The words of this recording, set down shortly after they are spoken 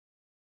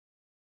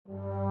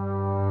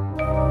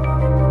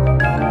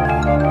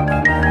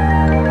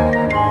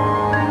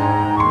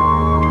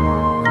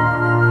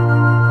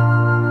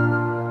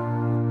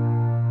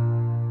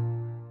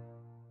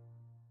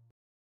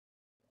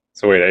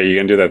So wait, are you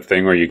gonna do that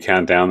thing where you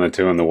count down the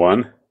 2 and the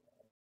 1?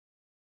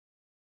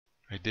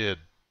 I did.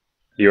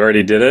 You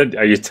already did it?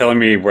 Are you telling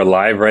me we're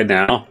live right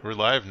now? We're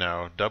live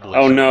now, doubly.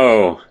 Oh so.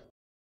 no!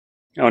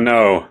 Oh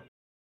no!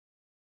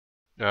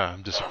 Yeah,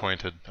 I'm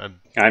disappointed.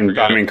 I'm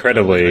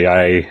incredibly.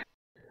 I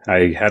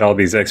had all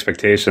these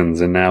expectations,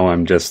 and now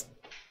I'm just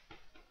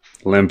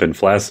limp and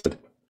flaccid.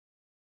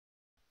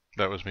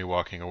 That was me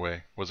walking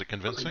away. Was it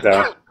convincing?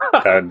 No,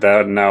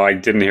 I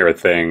didn't hear a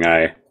thing.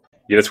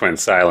 You just went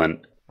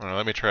silent. All right,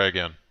 let me try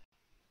again.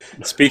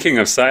 Speaking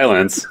of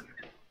silence,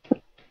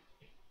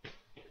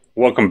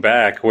 welcome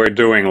back. We're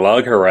doing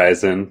Log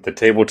Horizon, the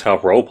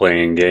tabletop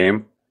role-playing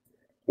game,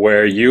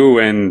 where you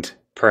and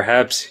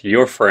perhaps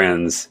your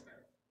friends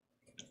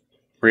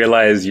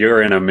realize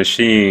you're in a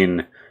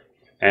machine,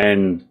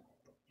 and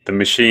the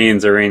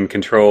machines are in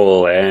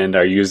control and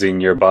are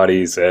using your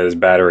bodies as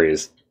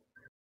batteries.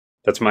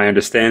 That's my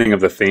understanding of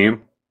the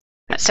theme.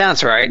 That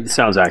sounds right. It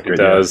sounds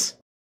accurate. It does.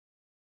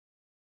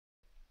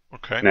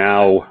 Okay.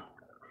 Now,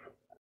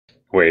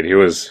 wait, who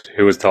was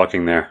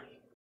talking there?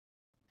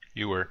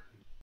 You were.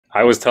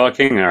 I was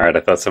talking? Alright,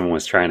 I thought someone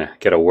was trying to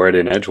get a word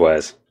in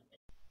edgewise.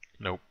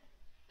 Nope.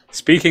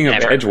 Speaking of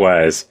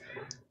edgewise,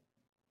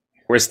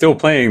 we're still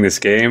playing this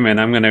game, and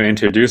I'm going to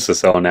introduce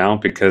us all now,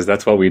 because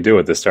that's what we do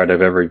at the start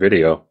of every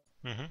video.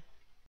 Mm-hmm.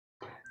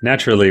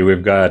 Naturally,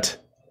 we've got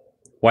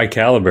White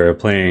Caliber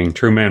playing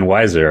True Man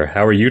Wiser.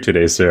 How are you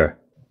today, sir?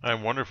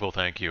 I'm wonderful,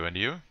 thank you. And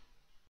you?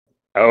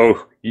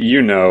 Oh,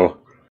 you know.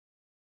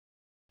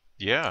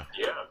 Yeah.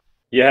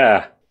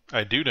 Yeah.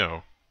 I do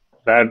know.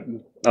 That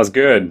was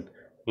good.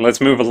 Let's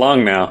move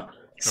along now.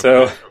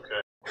 So,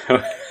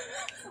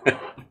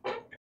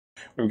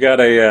 we've got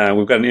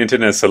an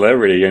internet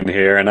celebrity in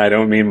here, and I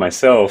don't mean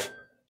myself.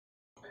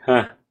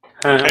 Hey,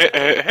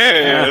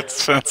 that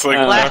sounds like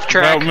Laugh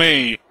track. about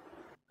me.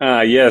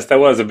 Yes,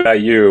 that was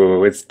about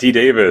you. It's D.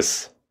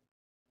 Davis,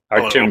 our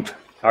Hello. chimp.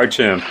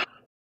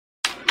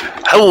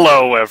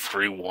 Hello,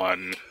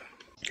 everyone.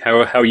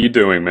 How are you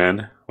doing,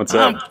 man? What's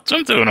up?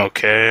 I'm doing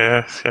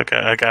okay.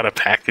 I got a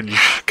package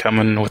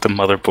coming with a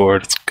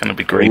motherboard. It's gonna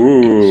be great.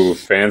 Ooh,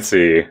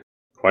 fancy.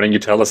 Why don't you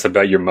tell us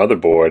about your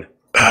motherboard?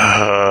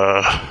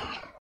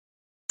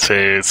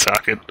 Say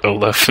socket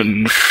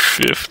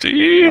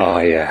 1150. Oh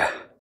yeah.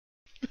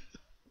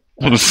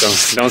 Don't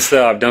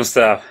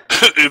stop.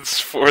 It's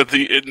for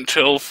the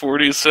Intel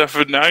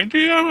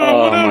 4790.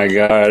 Oh my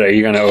god, are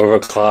you gonna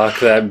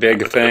overclock that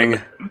big thing?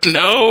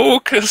 No,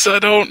 because I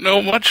don't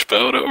know much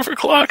about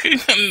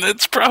overclocking, and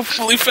it's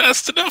probably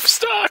fast enough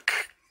stock.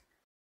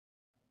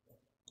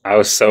 I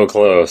was so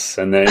close,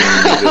 and then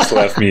you just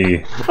left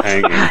me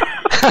hanging.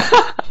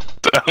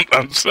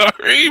 I'm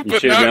sorry, You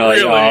but should have not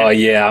been like, really. oh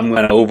yeah, I'm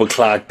gonna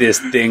overclock this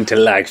thing to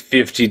like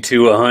 50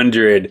 to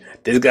 100.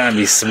 There's gonna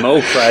be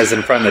smoke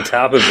rising from the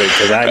top of it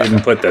because I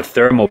didn't put the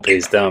thermal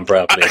paste down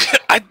properly.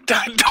 I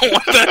don't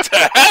want that to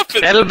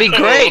happen. That'll be though.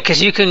 great,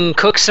 because you can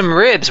cook some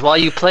ribs while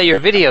you play your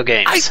video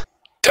games. I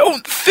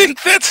don't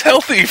think that's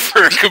healthy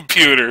for a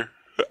computer.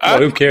 Well,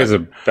 who cares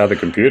about the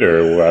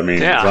computer? I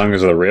mean, Yeah. as long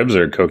as the ribs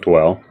are cooked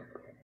well.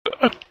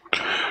 I'm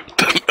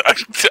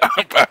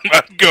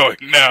going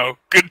now.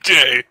 Good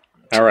day.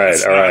 All right.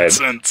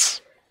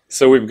 Nonsense.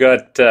 So we've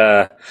got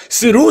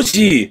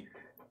Tsurushi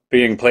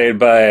being played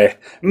by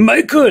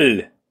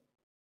Michael.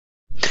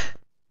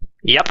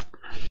 Yep.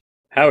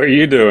 How are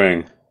you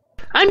doing?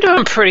 I'm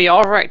doing pretty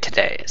alright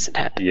today, as it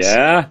happens.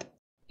 Yeah?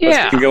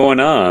 Yeah. What's been going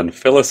on?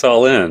 Fill us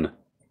all in.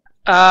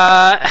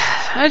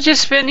 I've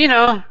just been,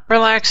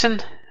 relaxing,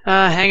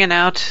 hanging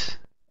out.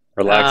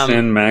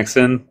 Relaxing,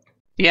 maxing,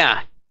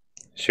 Yeah.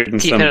 shooting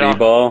keeping some it all-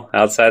 b-ball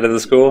outside of the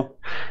school?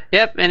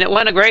 Yep, and it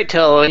went great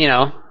till,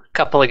 a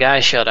couple of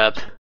guys showed up.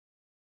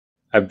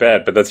 I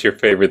bet, but that's your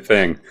favorite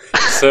thing.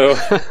 So,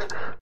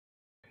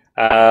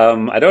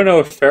 I don't know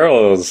if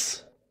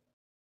Farrell's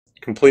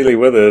completely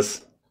with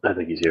us. I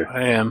think he's here.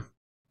 I am.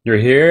 You're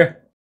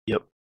here?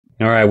 Yep.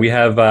 All right, we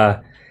have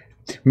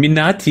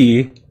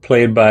Minati,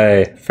 played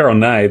by Farrell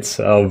Knights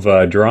of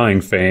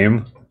drawing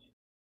fame.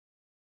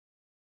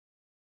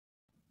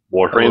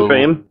 Warframe Oh.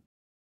 fame?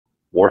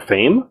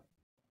 Warfame?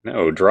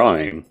 No,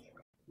 drawing.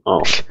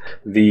 Oh.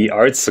 The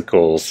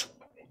Artsicles,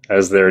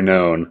 as they're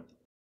known.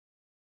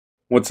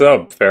 What's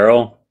up,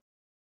 Farrell?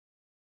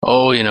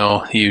 Oh,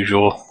 the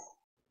usual.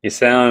 You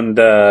sound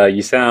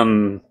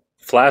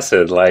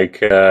flaccid, like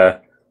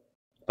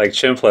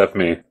Chimp left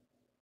me.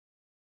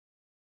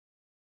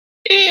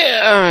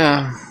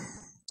 Yeah.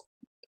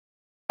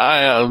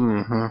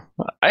 I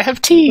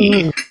have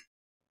tea.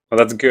 Well,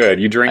 that's good.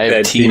 You drink I have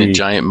that tea in a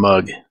giant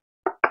mug.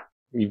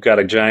 You've got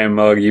a giant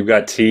mug. You've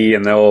got tea,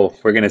 and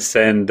we're gonna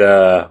send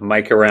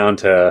Mike around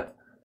to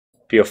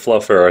be a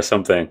fluffer or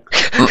something.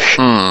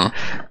 Mm-mm.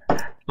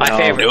 My No,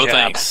 favorite No job.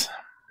 thanks.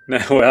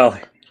 Well,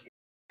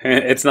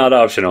 it's not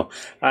optional.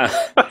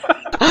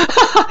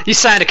 You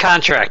signed a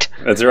contract.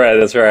 That's right.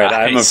 I'm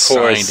I of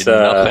course. signed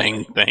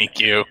nothing. Thank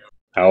you.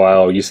 Oh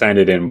well, you signed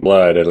it in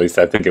blood. At least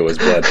I think it was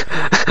blood.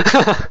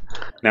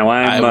 Now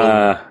I'm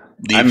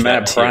Leave I'm that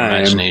Matt to your Prime.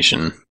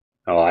 imagination.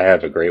 Oh, I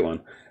have a great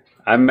one.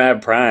 I'm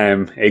Matt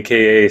Prime,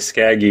 aka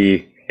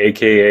Skaggy,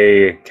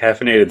 aka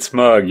Caffeinated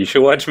Smug. You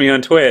should watch me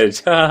on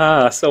Twitch.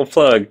 Haha,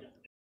 self-plug.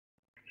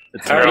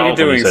 How are you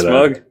doing,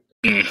 Smug?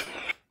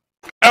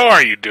 How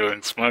are you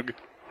doing, Smug?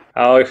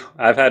 Oh,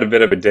 I've had a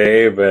bit of a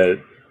day, but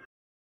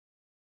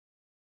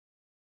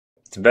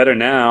it's better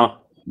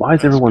now. Why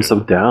is everyone so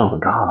down?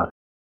 God.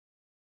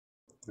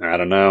 I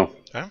don't know.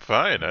 I'm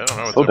fine. I don't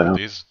know what's Slow up down. with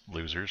these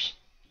losers.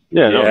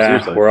 Yeah, no, Yeah,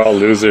 seriously. we're all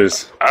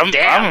losers.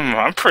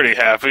 I'm pretty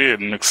happy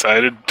and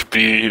excited to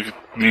be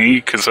me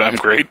because I'm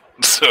great.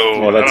 So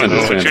Well, that's I don't know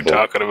what you're understandable.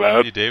 talking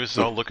about. Hey, Davis is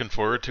all looking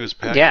forward to his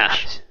package. Yeah.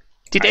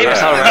 D. Davis,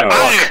 Yeah, all I right. know.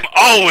 I am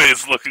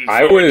always looking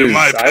I forward to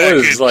my was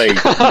package.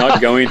 like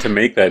not going to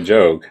make that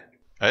joke.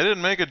 I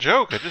didn't make a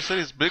joke. I just said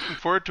he's looking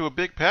forward to a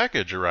big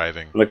package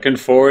arriving. Looking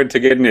forward to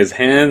getting his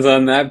hands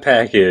on that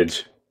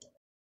package.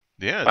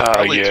 Yeah, it's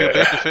probably too yeah.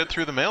 big to fit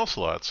through the mail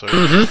slot. So I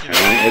mean,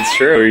 it's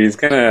true. He's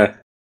gonna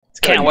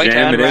Can't wait to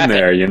jam it in unwrap it.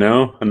 there. You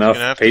know, gonna enough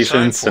have to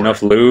patience, sign for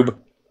enough it. lube.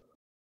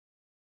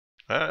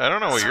 I don't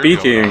know what you're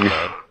Speaking- going on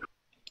about.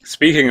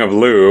 Speaking of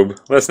lube,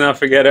 let's not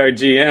forget our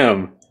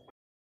GM,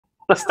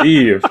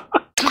 Steve.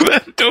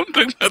 I don't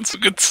think that's a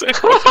good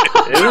segue.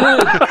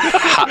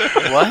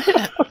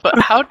 What? But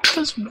how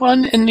does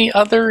one and the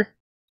other?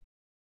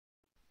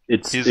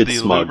 It's He's it's the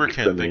smug.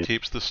 lubricant I mean, that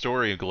keeps the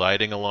story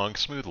gliding along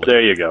smoothly.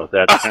 there you go.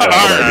 That's All what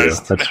I do.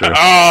 right. That's true.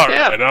 All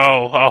right,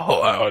 I'll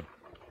allow it.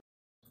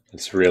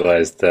 Just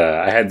realized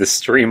I had to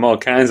stream all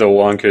kinds of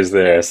wonkers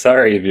there.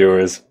 Sorry,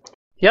 viewers.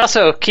 He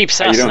also keeps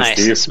How you us doing, nice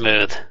Steve? and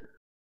smooth.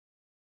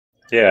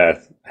 Yeah,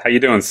 how you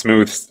doing,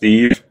 Smooth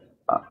Steve?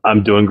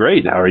 I'm doing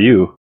great. How are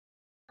you?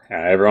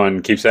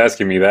 Everyone keeps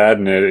asking me that,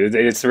 and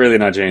it's really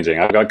not changing.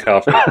 I've got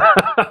coffee.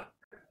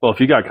 Well, if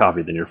you got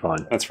coffee, then you're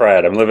fine. That's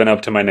right. I'm living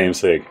up to my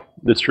namesake.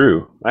 That's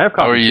true. I have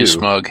coffee How are you, too.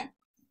 Smug?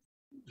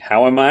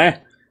 How am I?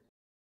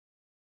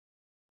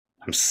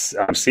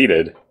 I'm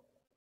seated.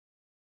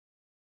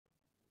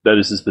 That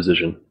is his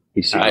position.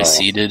 He's I Oh.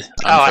 seated.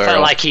 Oh, I I'm thought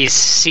feral. like he's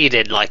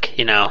seated, like,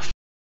 you know.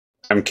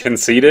 I'm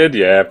conceited?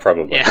 Yeah,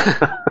 probably.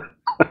 Yeah.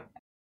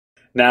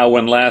 Now,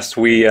 when last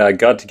we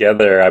got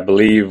together, I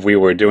believe we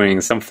were doing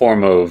some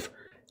form of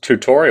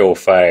tutorial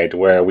fight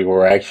where we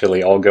were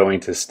actually all going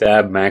to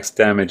stab max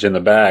damage in the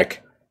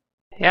back.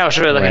 Yeah, I was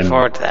really looking When-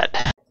 forward to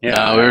that. Yeah,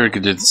 No, we were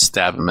going to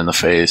stab him in the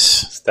face.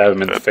 stab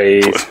him in the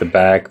face, the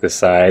back, the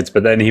sides,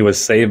 but then he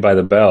was saved by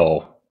the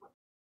bell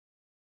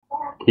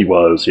He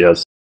was,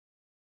 yes.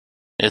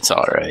 It's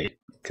alright.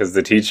 because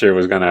the teacher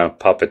was going to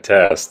pop a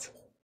test.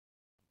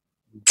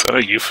 Is that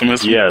a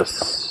euphemism?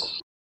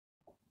 Yes.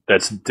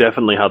 That's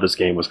definitely how this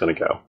game was going to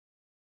go.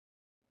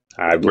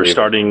 I We're believe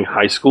starting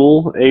high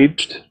school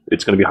aged.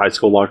 It's going to be high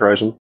school Lock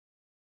Horizon.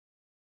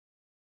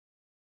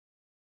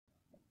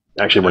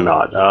 Actually, we're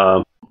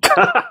not.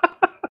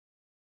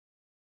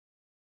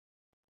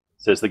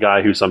 Says the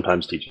guy who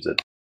sometimes teaches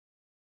it.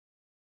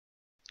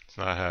 It's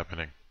not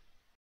happening.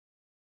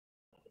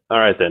 All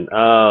right, then.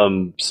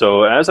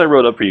 So as I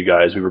wrote up for you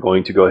guys, we were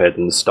going to go ahead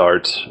and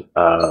start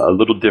a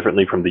little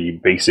differently from the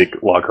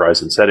basic Log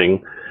Horizon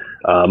setting,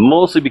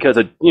 mostly because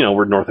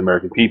we're North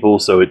American people,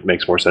 so it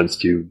makes more sense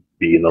to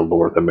be in the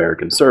North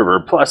American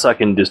server. Plus, I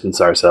can distance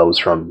ourselves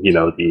from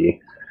the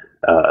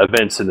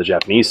events in the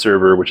Japanese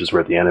server, which is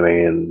where the anime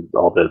and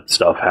all that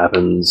stuff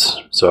happens.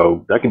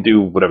 So I can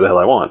do whatever the hell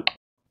I want,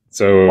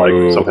 so.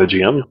 like some kind of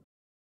GM.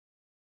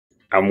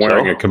 I'm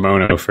wearing So? a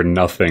kimono for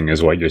nothing,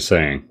 is what you're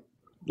saying.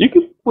 You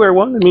can wear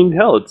one. I mean,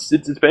 hell, it's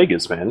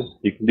Vegas, man.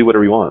 You can do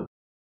whatever you want.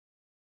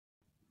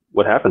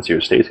 What happens here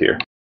stays here.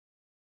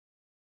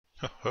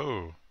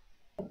 Oh,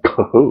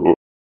 Oh.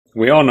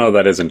 We all know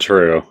that isn't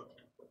true.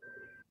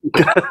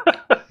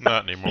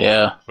 not anymore.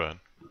 Yeah. But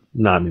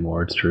Not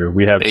anymore. It's true.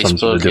 We have some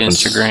sort of Facebook, different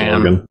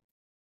Instagram. slogan.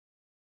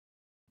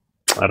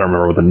 I don't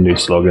remember what the new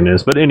slogan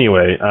is, but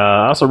anyway,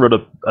 I also wrote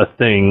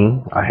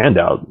a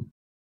handout.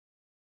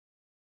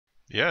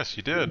 yes,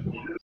 you did.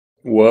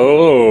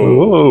 Whoa!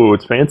 Whoa,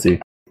 it's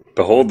fancy.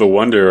 Behold the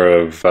wonder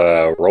of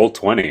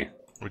Roll20.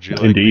 Would you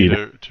like Indeed.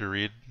 me to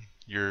read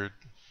your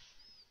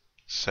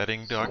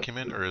setting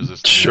document, or is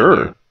this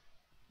Sure.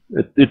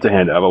 It's a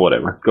handout, but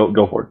whatever.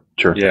 Go for it.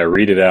 Sure. Yeah,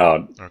 read it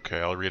out. Okay,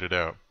 I'll read it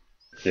out.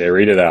 Yeah,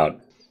 read it out.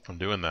 I'm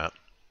doing that.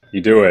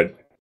 You do it.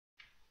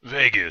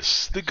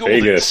 Vegas, the Golden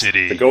Vegas,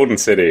 City, the Golden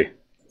City.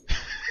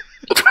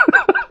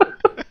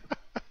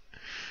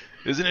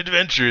 is an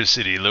adventurous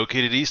city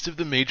located east of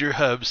the major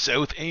hub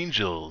South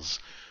Angels,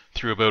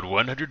 through about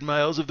 100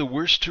 miles of the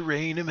worst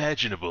terrain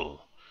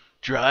imaginable.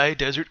 Dry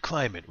desert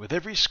climate with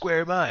every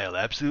square mile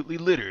absolutely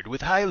littered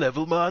with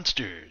high-level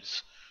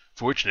monsters.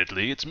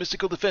 Fortunately, its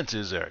mystical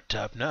defenses are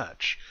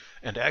top-notch,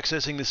 and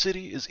accessing the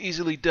city is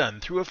easily done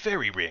through a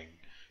ferry ring,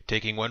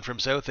 taking one from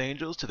South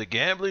Angels to the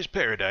Gambler's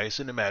Paradise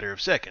in a matter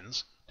of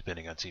seconds,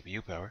 depending on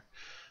CPU power.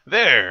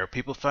 There,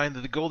 people find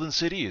that the Golden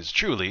City is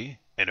truly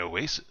an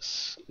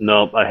oasis.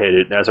 No, I hate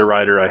it. As a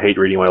writer, I hate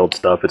reading my old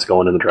stuff. It's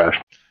going in the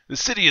trash. The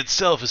city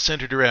itself is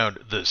centered around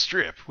the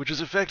Strip, which is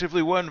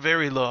effectively one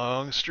very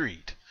long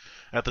street.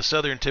 At the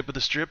southern tip of the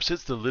Strip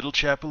sits the Little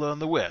Chapel on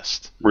the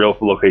west, Real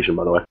location,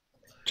 by the way.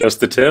 Just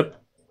the tip?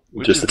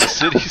 which Just is the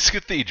city's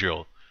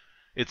cathedral.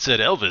 It said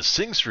Elvis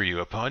sings for you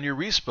upon your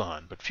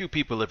respawn, but few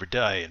people ever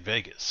die in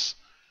Vegas.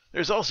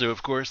 There's also,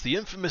 of course, the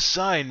infamous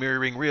sign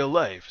mirroring real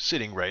life,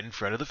 sitting right in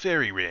front of the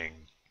fairy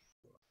ring.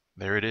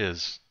 There it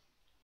is.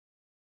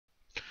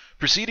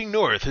 Proceeding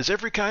north has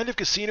every kind of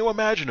casino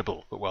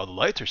imaginable, but while the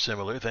lights are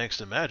similar thanks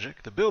to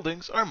magic, the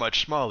buildings are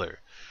much smaller.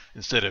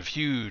 Instead of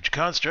huge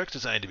constructs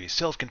designed to be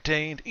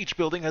self-contained, each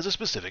building has a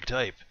specific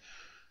type.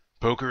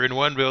 Poker in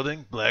one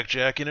building,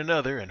 blackjack in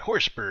another, and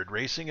horsebird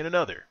racing in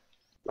another.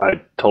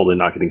 I'm totally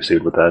not getting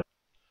sued with that.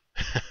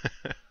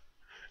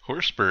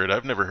 Horsebird,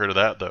 I've never heard of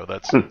that, though.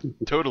 That's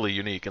totally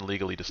unique and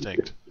legally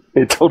distinct.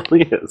 It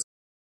totally is.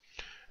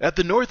 At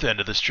the north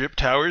end of the strip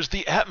towers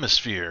the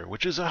Atmosphere,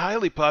 which is a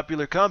highly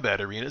popular combat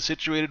arena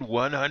situated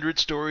 100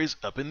 stories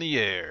up in the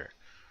air.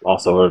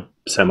 Also a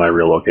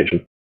semi-real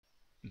location.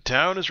 The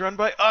town is run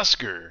by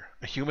Oscar,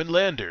 a human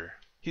lander.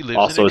 He lives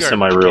Also in a a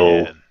garbage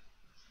semi-real- can.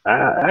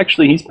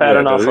 Actually, he's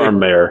patting Yeah, off does he? our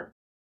mayor.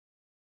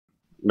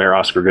 Mayor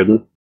Oscar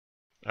Gooden.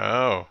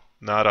 Oh,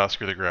 not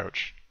Oscar the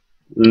Grouch.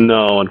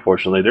 No,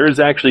 unfortunately. There is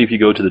actually, if you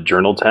go to the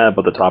journal tab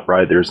at the top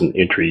right, there's an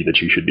entry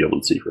that you should be able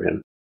to see for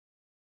him.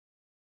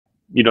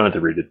 You don't have to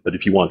read it, but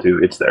if you want to,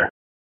 it's there.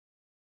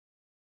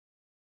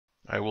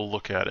 I will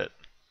look at it.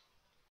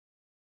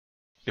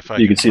 If I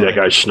You can see that find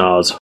guy's it.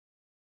 schnoz.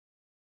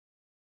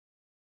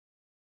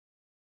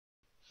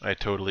 I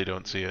totally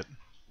don't see it.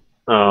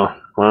 Oh,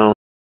 well.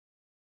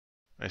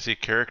 I see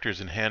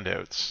characters and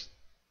handouts.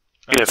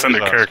 Yeah, it's under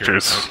there's Oscar.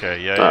 characters.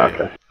 Okay, yeah.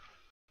 Okay.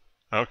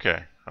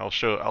 Okay, I'll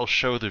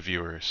show the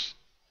viewers.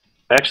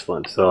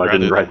 Excellent. So I Rather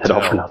didn't write than that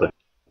off for tell.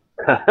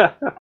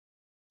 nothing.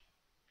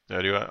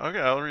 Oh, do you? Okay,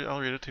 I'll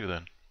read it too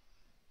then.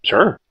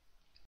 Sure.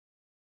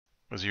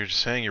 As you're just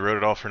saying, you wrote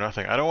it all for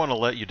nothing. I don't want to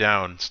let you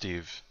down,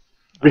 Steve.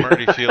 I'm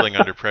already feeling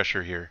under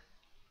pressure here.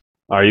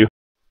 Are you?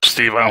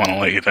 Steve, I want to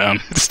let you down.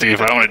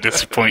 Steve, I want to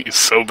disappoint you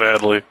so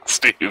badly.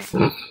 Steve,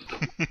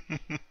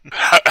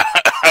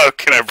 how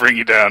can I bring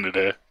you down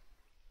today?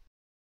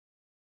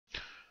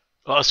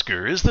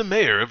 Oscar is the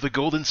mayor of the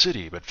Golden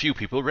City, but few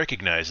people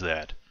recognize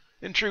that.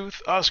 In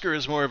truth, Oscar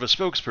is more of a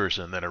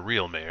spokesperson than a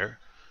real mayor.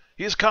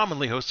 He is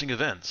commonly hosting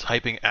events,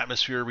 hyping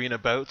Atmosphere Arena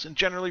bouts, and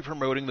generally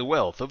promoting the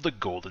wealth of the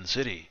Golden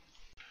City.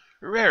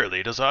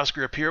 Rarely does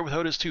Oscar appear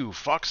without his two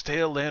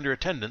foxtail lander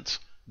attendants,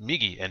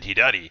 Miggy and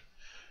Hidari.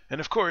 And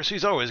of course,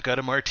 he's always got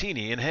a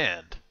martini in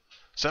hand.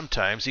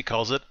 Sometimes he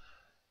calls it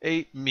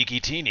a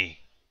Miggy-tini.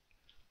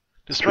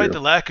 Despite True. the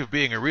lack of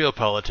being a real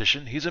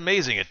politician, he's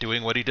amazing at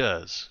doing what he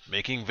does,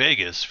 making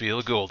Vegas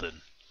feel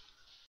golden.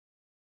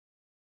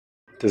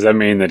 Does that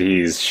mean that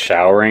he's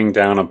showering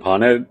down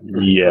upon it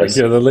Yes.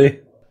 regularly?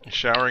 He's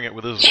showering it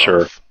with his Sure.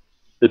 mouth.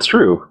 It's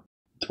true.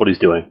 It's what he's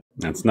doing.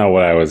 That's not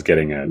what I was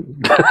getting at.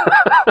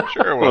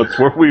 Sure, Well,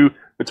 well,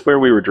 it's where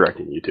we were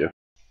directing you to.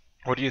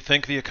 what do you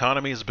think the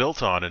economy is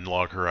built on in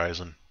Log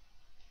Horizon?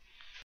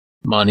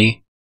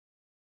 Money.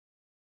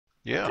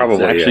 Yeah, Probably.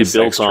 It's actually a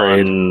sex built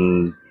trade.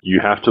 on. You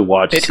have to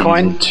watch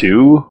Bitcoin? season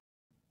 2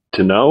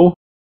 to know.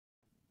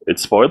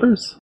 It's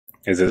spoilers?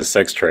 Is it a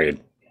sex trade?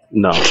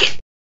 No.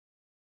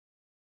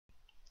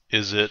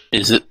 Is it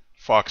Is it?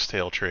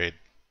 foxtail trade?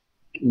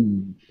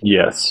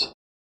 Yes.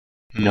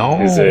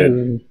 No. Is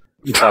it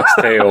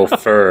foxtail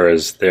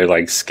furs? They're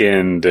like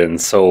skinned and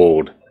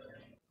sold.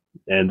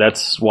 And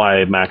that's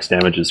why Max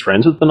Damage is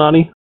friends with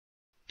Benani.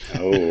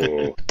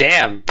 Oh.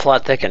 Damn,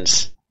 plot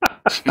thickens.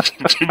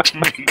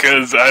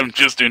 Because I'm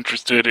just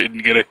interested in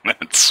getting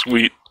that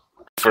sweet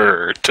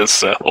fur to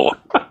sell.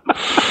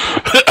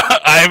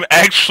 I'm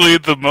actually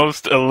the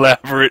most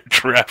elaborate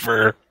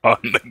Trevor on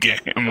the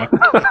game.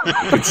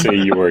 I'd say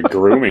you were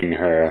grooming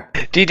her.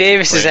 D.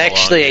 Davis is Playing a long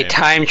actually a game.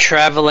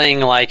 time-traveling,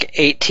 like,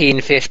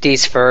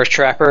 1850s fur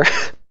trapper.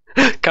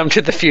 Come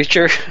to the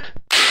future.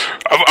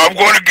 I'm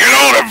going to get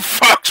all them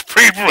fox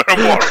people and I'm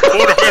going to put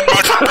them in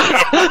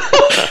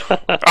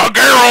my I'll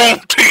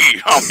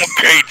guarantee I'm a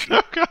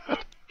Cajun.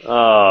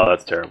 Oh,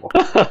 that's terrible.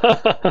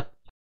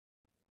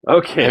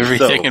 Okay,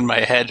 Everything so, in my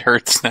head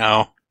hurts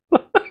now.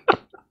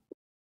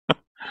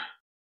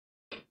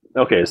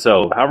 okay,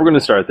 so how we're going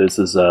to start this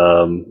is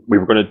we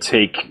were going to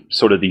take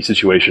sort of the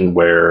situation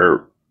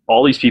where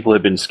all these people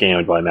had been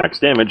scammed by Max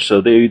Damage,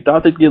 so they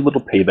thought they'd get a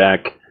little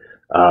payback.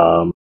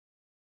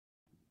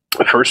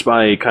 First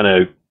by kind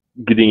of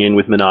getting in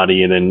with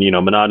Minotti, and then,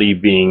 Minotti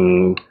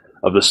being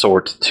of the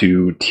sort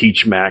to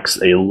teach Max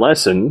a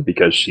lesson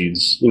because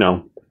she's,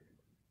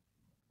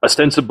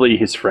 ostensibly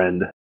his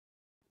friend.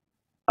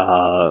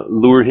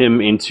 Lure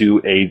him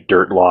into a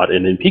dirt lot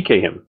and then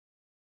PK him.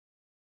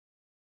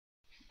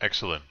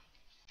 Excellent.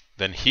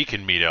 Then he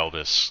can meet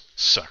Elvis,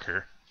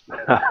 sucker.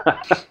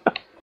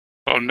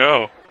 Oh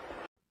no.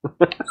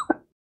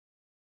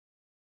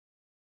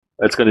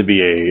 That's going to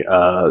be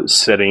a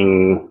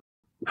setting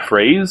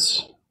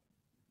phrase.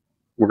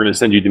 We're going to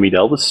send you to meet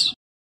Elvis.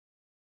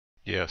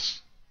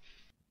 Yes.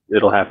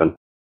 It'll happen.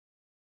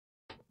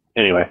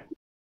 Anyway.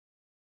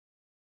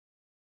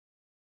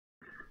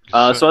 So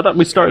I thought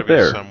we'd There's gotta start be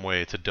there. some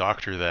way to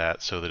doctor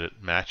that so that it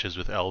matches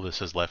with Elvis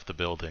has left the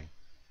building.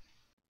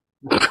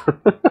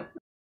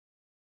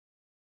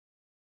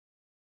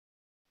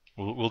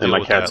 We'll and deal my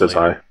with cat that says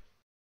later.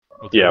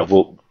 hi. Deal Yeah,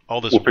 with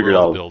all this we'll figure it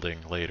world out. building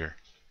later.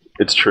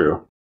 It's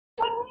true.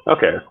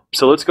 Okay,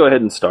 so let's go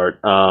ahead and start.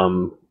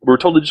 We're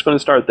totally just going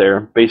to start there.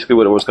 Basically,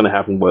 what was going to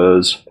happen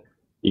was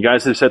you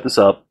guys have set this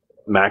up.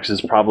 Max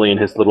is probably in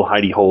his little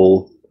hidey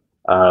hole,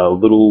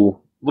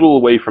 little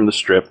away from the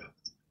strip.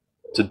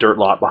 It's a dirt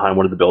lot behind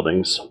one of the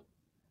buildings,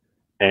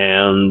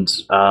 and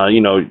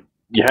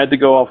you had to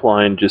go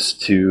offline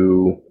just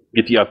to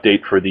get the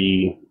update for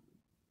the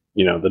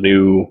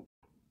new.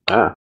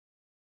 I'm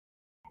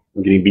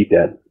getting beat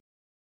at.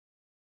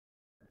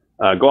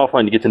 Go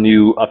offline to get the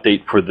new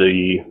update for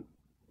the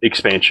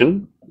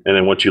expansion, and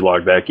then once you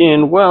log back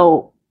in,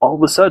 well, all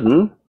of a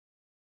sudden,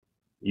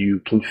 you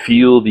can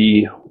feel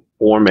the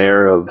warm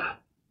air of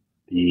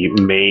the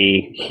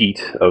May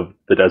heat of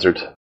the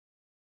desert.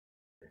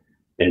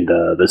 And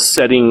the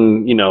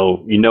setting, you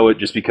know it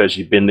just because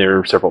you've been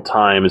there several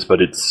times,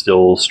 but it's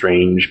still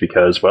strange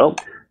because, well,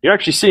 you're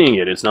actually seeing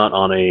it. It's not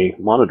on a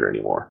monitor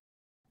anymore.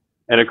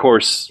 And of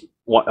course,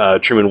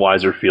 Truman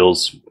Weiser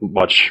feels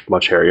much,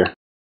 much hairier.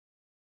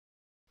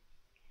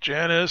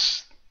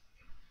 Janice,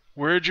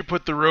 where'd you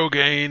put the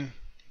Rogaine?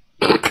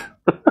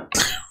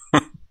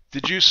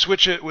 Did you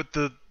switch it with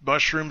the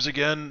mushrooms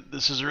again?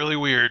 This is really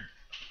weird.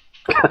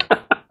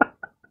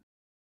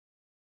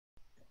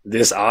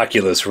 This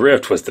Oculus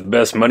Rift was the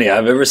best money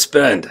I've ever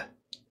spent.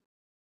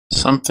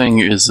 Something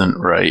isn't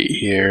right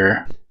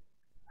here.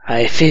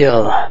 I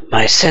feel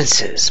my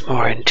senses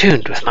more in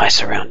tune with my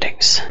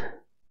surroundings.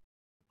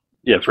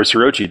 Yeah, for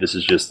Sorochi, this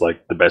is just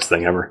like the best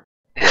thing ever.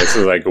 This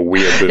is like a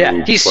weird.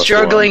 Yeah, he's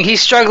struggling.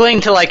 He's struggling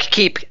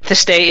to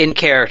stay in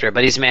character,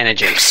 but he's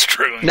managing. He's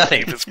struggling Nothing.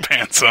 to keep his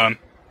pants on.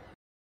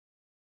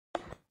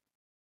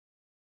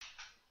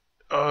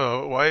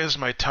 Oh, why is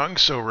my tongue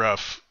so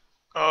rough?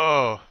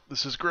 Oh,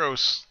 this is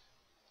gross.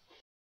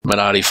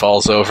 Menotti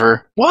falls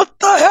over. What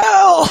the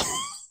hell?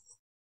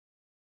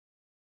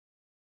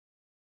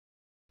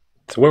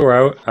 So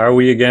where are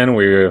we again?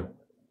 We're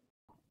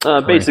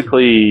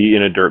Basically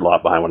in a dirt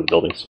lot behind one of the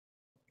buildings.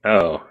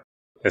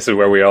 This is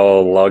where we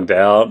all logged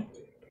out.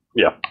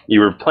 Yeah, you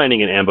were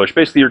planning an ambush.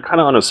 Basically, you're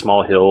kind of on a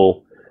small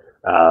hill.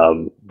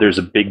 There's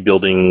a big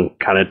building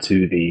kind of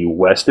to the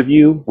west of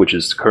you, which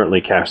is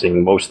currently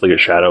casting mostly a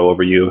shadow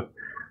over you.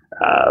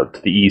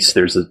 To the east,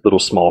 there's a little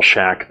small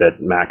shack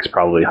that Max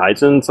probably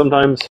hides in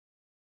sometimes.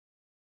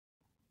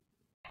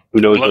 Who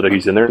knows whether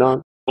he's in there or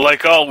not?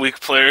 Like all weak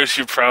players,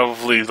 you're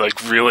probably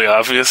really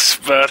obvious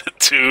about it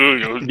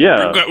too.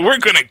 Yeah. We're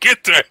gonna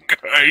get that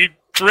guy. He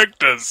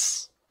tricked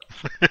us.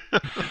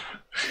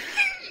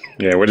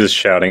 Yeah, we're just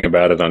shouting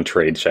about it on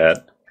trade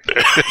chat.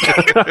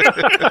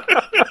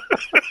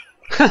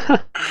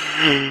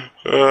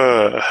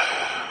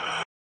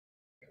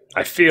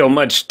 I feel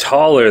much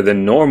taller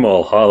than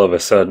normal all of a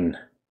sudden.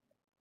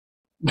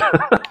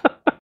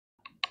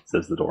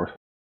 Says the dwarf.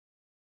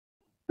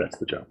 That's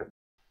the joke.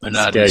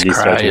 Menotti's Skaggy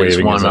cry starts is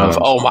waving one his of, arms.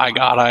 oh my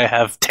god, I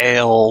have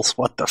tails.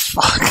 What the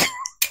fuck?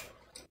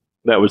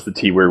 That was the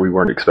T word we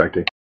weren't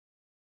expecting.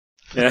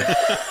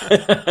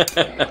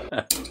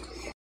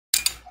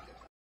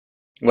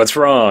 What's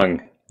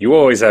wrong? You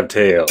always have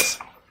tails.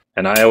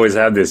 And I always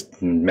have this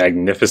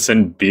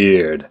magnificent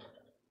beard.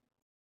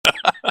 I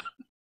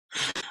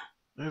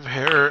have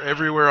hair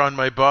everywhere on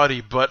my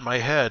body but my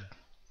head.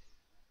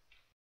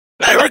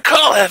 I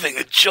recall having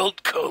a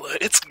Jolt Cola.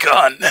 It's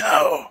gone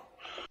now.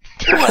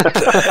 What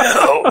the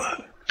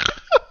hell?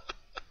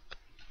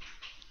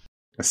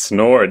 A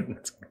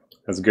snort.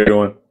 That's a good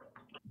one.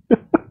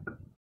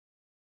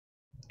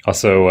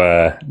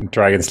 Also,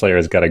 Dragon Slayer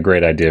has got a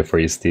great idea for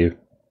you, Steve.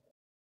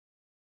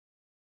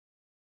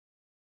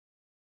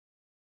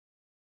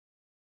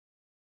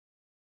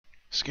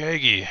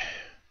 Skaggy,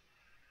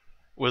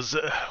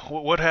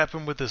 what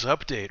happened with this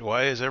update?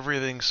 Why is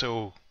everything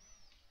so...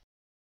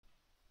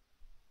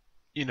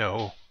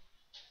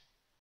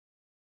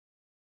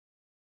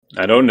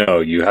 I don't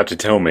know. You have to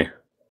tell me.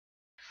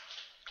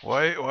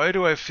 Why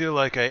do I feel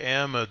like I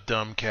am a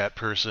dumb cat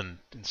person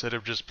instead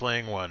of just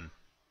playing one?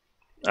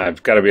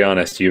 I've got to be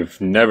honest. You've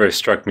never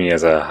struck me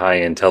as a high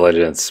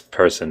intelligence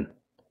person.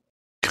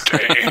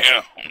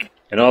 Damn.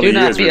 In all Do the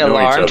not years be we've known each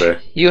alarmed.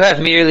 other, You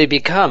have merely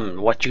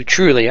become what you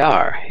truly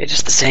are. It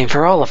is the same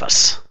for all of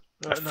us.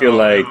 I feel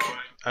like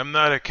I'm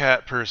not a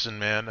cat person,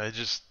 man.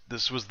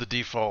 This was the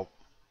default.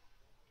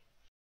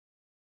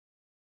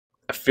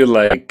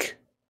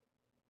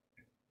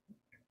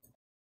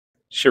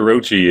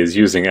 Shirochi is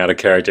using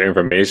out-of-character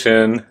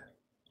information.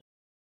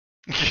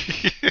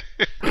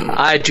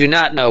 I do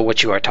not know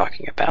what you are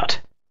talking about,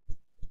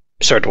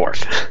 Sir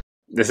Dwarf.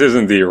 This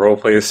isn't the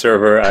roleplay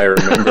server I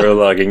remember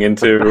logging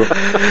into.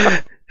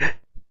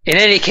 In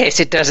any case,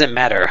 it doesn't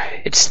matter.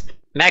 It's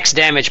max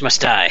damage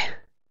must die.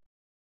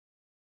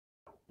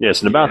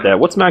 Yes, and about that,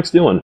 what's Max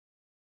doing?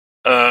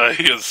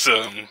 He is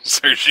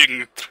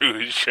searching through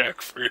his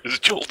shack for his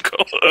Jolt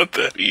Cola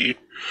that he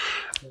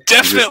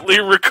definitely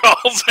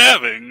recalls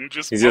having.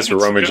 He's just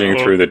moments rummaging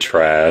ago. through the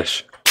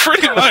trash.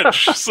 Pretty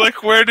much. It's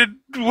like, where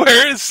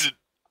is it?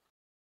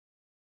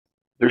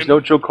 There's no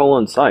Joe Cola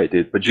in sight,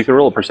 dude, but you can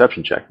roll a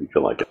perception check if you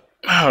feel like it.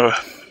 Oh,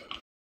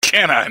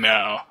 Can I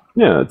now?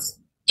 Yeah, it's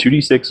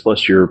 2d6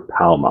 plus your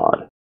POW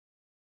mod.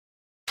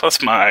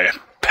 Plus my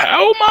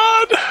POW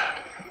mod?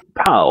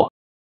 POW.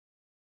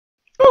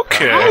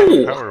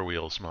 Okay. Power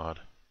Wheels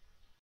mod.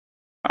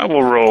 I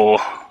will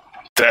roll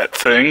that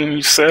thing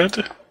you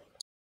said.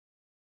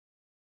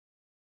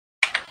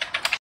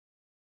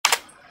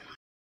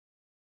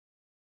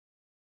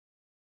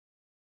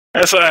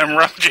 As I am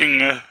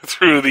rummaging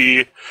through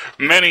the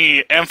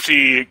many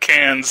empty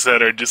cans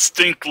that are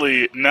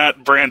distinctly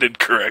not branded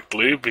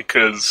correctly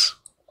because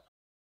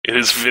it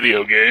is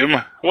video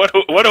game, what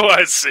do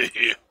I see?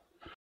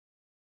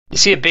 You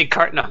see a big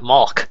carton of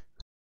milk.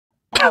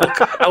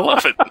 I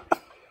love it.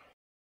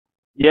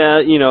 Yeah,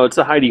 it's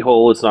a hidey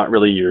hole. It's not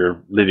really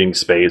your living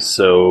space,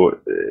 so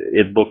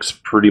it looks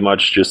pretty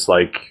much just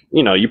like,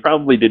 you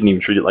probably didn't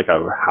even treat it like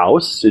a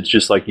house. It's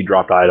just like you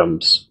dropped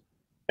items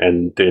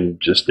and then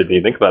just didn't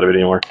even think about it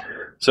anymore.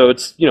 So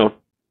it's,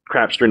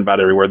 crap strewn about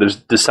everywhere. There's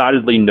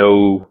decidedly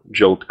no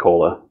Jolt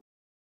Cola.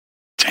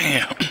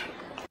 Damn.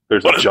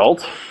 There's a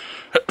Jolt?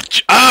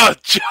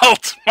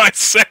 Jolt! My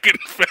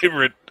second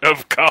favorite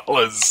of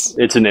colas.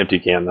 It's an empty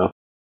can, though.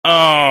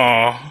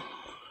 Oh.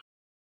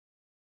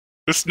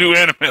 This new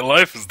anime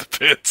life is the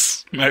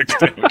pits. Max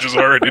Damage is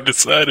already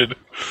decided.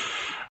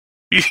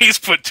 He's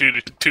put two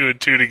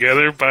and two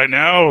together by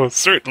now,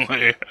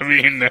 certainly. I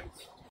mean,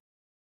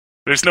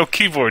 there's no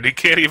keyboard. He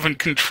can't even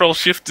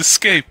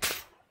Control-Shift-Escape.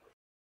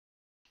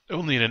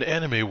 Only in an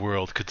anime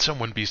world could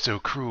someone be so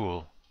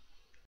cruel.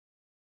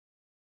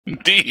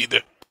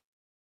 Indeed.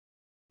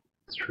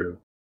 It's true.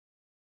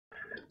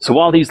 So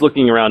while he's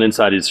looking around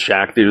inside his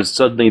shack, there's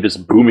suddenly this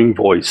booming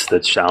voice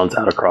that sounds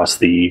out across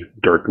the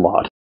dirt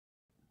lot.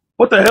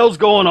 What the hell's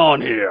going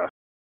on here?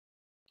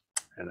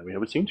 And then we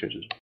have a scene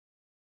changes.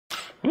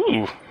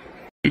 Ooh.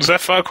 Is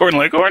that Foghorn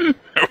Leghorn?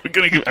 Are we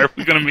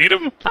gonna meet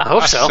him? I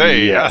hope so.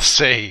 I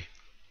say.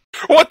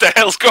 What the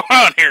hell's going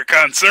on here,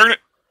 concern?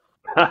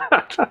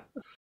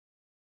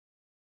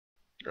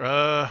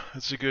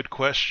 That's a good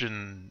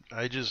question.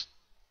 I just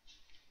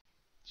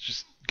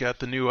got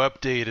the new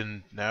update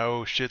and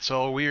now shit's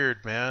all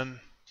weird, man.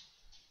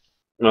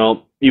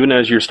 Well, even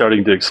as you're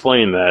starting to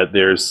explain that,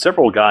 there's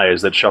several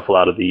guys that shuffle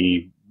out of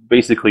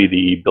basically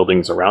the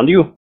buildings around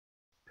you.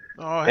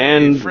 Oh,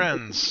 hey,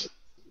 friends.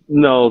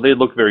 No, they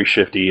look very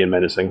shifty and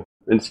menacing.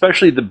 And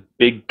especially the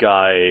big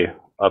guy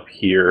up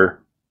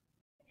here.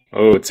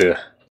 Oh, it's a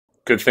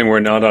good thing we're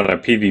not on a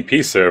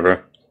PvP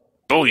server.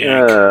 Oh,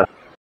 yeah.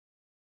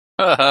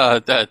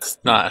 That's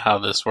not how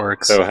this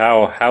works. So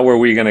how are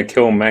we going to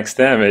kill Max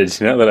Damage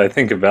now that I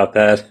think about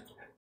that?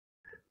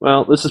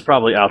 Well, this is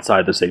probably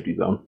outside the safety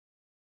zone.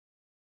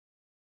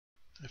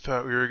 I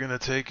thought we were going to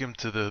take him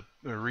to the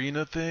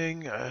arena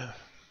thing. I'm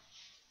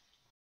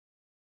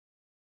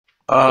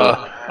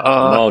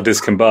all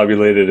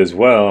discombobulated as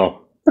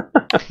well.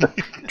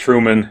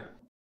 Truman,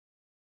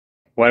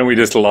 why don't we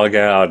just log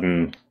out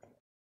and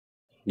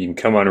you can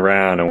come on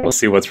around and we'll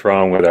see what's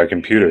wrong with our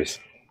computers.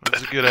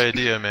 That's a good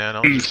idea, man.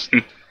 I'll just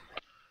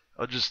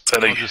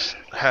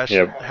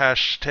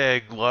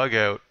hashtag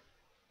logout.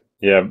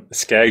 Yeah,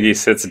 Skaggy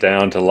sits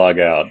down to log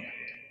out.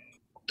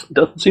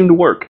 Doesn't seem to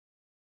work.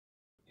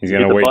 He's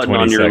going to wait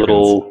 20 seconds.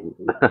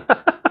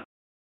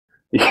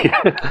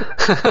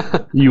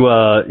 You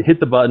hit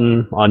the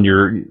button on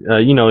your,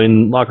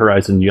 in Log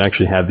Horizon, you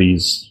actually have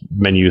these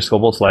menus,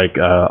 almost like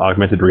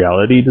augmented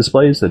reality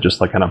displays that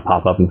just like kind of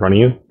pop up in front of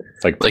you.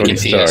 It's like in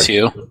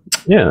CSU.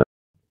 Yeah.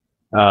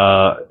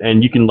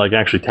 And you can like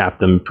actually tap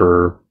them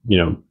for,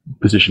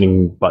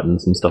 positioning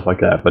buttons and stuff like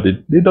that, but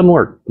it doesn't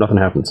work. Nothing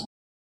happens.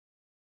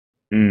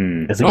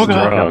 Oh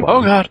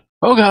god.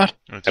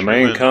 Am I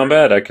in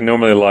combat? I can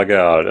normally log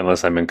out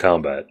unless I'm in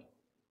combat.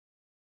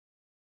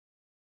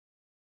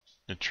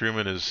 And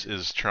Truman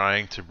is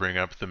trying to bring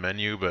up the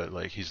menu, but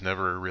like he's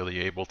never really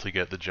able to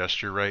get the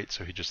gesture right,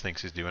 so he just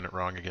thinks he's doing it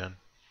wrong again.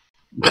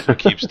 So he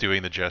keeps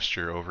doing the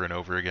gesture over and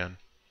over again.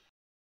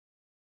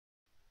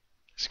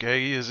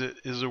 Skaggy, is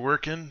it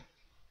working?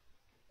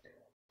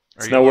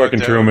 It's not working,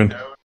 Truman.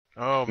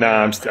 Oh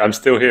man. Nah, I'm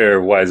still here,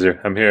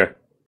 Wiser. I'm here.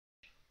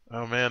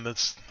 Oh man,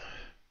 that's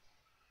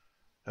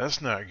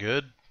not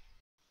good.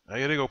 I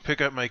gotta go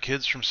pick up my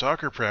kids from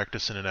soccer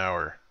practice in an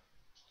hour.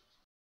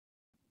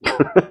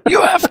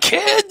 You have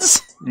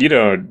kids? You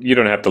don't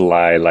have to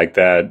lie like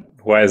that,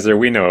 Wiser.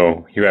 We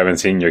know you haven't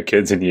seen your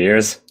kids in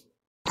years.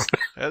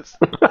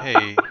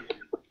 Hey,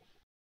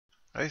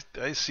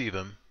 I see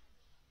them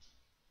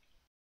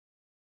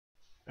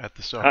at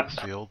the soccer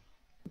field.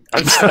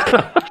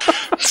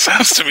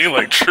 Sounds to me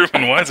like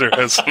Truman Weiser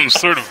has some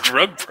sort of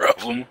drug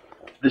problem.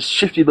 The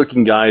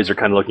shifty-looking guys are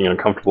kind of looking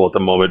uncomfortable at the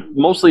moment,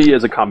 mostly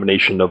as a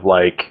combination of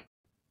like,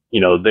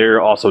 they're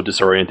also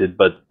disoriented,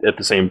 but at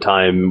the same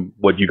time,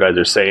 what you guys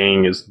are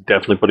saying is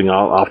definitely putting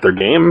off their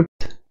game.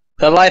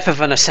 The life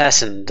of an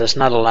assassin does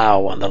not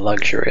allow one the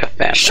luxury of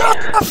family. Shut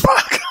the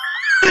fuck!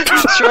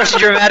 Source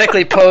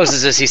dramatically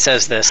poses as he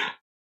says this.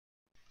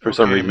 For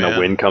some reason, a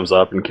wind comes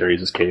up and carries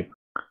his cape.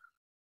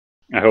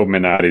 I hope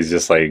Minotti's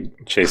just like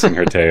chasing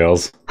her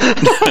tails.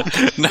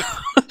 No,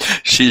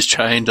 she's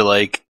trying to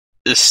like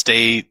Just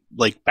stay,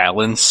 like,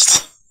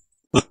 balanced.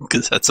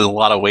 Because that's a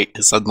lot of weight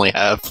to suddenly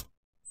have.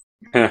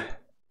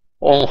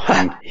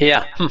 Oh,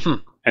 yeah.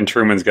 And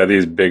Truman's got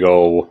these big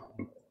old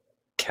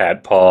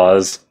cat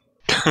paws.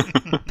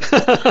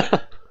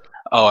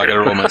 Oh, I gotta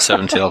roll my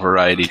 7-tail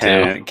variety,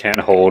 too. Can't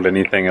hold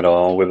anything at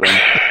all with him.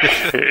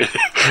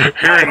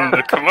 Hearing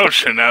the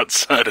commotion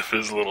outside of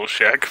his little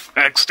shack,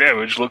 Max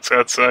Damage looks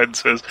outside and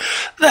says,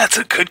 "That's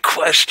a good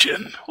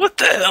question. What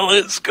the hell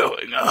is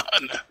going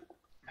on?"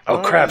 Oh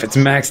crap, it's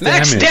Max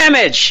Damage. Max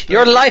Damage!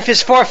 Your life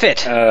is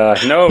forfeit!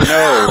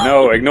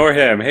 No, ignore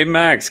him. Hey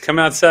Max, come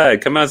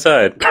outside.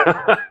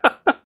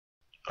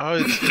 Oh,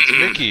 it's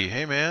Mickey.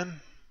 Hey, man.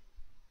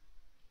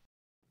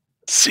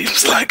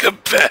 Seems like a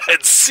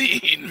bad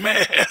scene,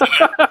 man.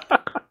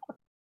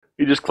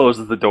 He just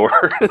closes the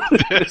door.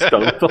 It's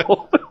done with the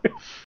whole thing.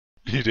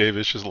 E.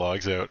 Davis just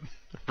logs out.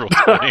 Rolls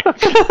 20.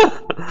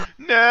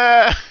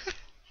 Nah.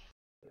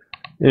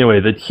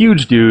 Anyway, the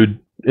huge dude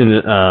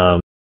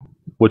in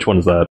which one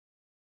is that?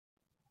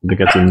 I think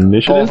that's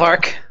initiative.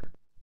 Bulwark.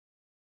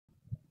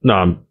 No,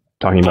 I'm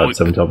talking about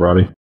Seven-Tail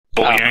Variety.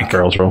 Bulyank.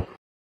 Barrels roll.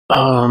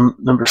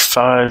 Number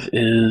 5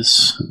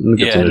 is... I think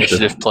it's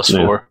initiative plus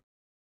Yeah. 4.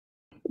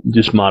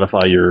 Just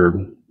modify your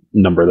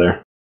number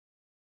there.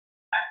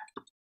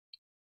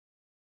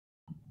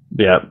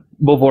 Yeah,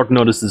 Bulwark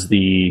notices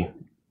the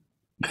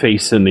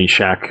face in the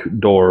shack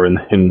door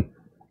and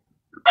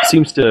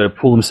seems to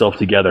pull himself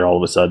together all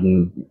of a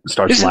sudden,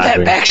 starts Isn't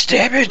laughing. that Max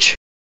Damage?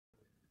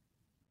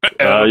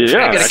 Yeah, I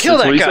gotta that's kill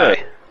what that he guy.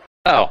 said.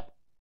 Oh.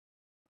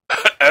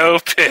 Oh,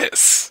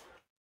 piss.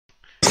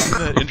 Isn't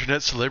that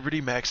internet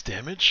celebrity Max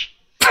Damage?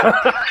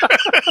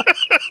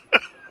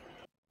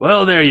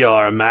 Well, there you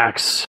are,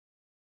 Max.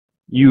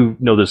 You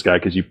know this guy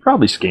because you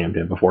probably scammed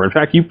him before. In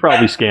fact, you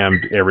probably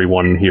scammed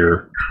everyone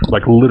here.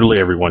 Like, literally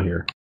everyone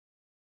here.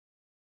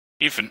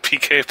 Even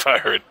PK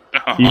Pirate.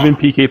 Oh. Even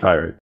PK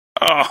Pirate.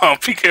 Oh,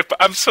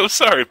 I'm so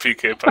sorry,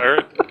 PK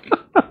Pirate.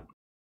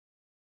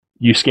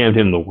 You scammed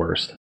him the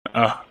worst.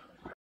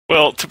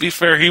 Well, to be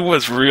fair, he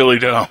was really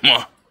dumb.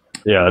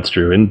 Yeah, that's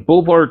true. And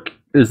Bulwark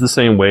is the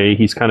same way.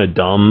 He's kind of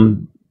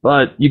dumb,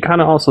 but you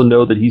kind of also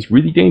know that he's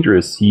really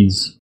dangerous.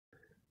 He's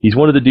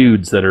one of the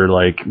dudes that are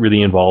like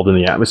really involved in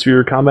the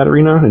atmosphere combat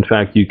arena. In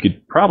fact, you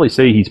could probably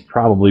say he's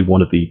probably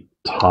one of the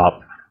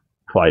top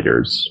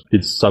fighters.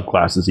 His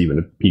subclass is even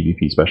a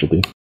PvP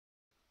specialty.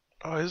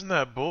 Oh, isn't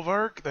that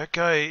Bulwark? That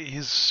guy,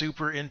 he's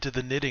super into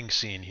the knitting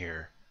scene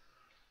here.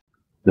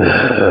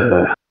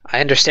 I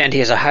understand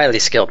he is a highly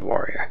skilled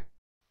warrior.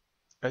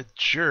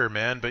 Sure,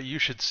 man, but you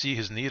should see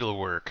his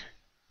needlework.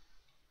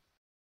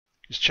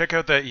 Just check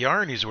out that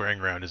yarn he's wearing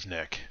around his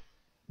neck.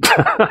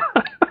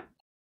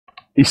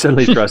 He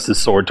suddenly thrusts his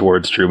sword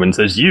towards Truman and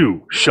says,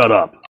 "You, shut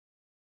up."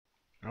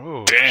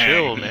 Oh, Dang.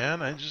 chill,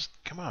 man.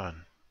 Come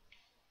on.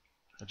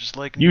 I just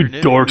like You your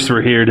knitting. dorks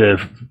were here to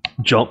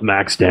jump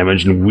Max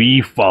Damage, and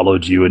we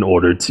followed you in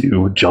order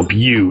to jump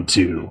you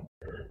too.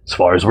 As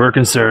far as we're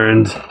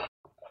concerned,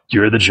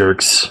 you're the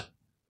jerks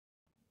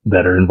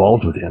that are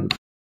involved with him.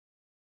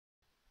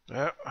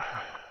 I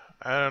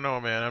don't know,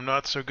 man. I'm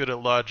not so good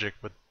at logic,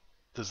 but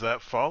does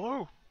that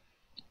follow?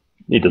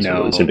 He doesn't No.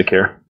 really seem to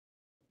care.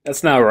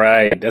 That's not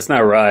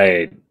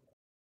right.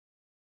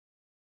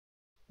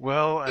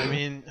 Well, I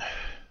mean,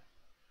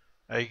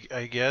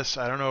 I guess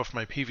I don't know if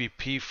my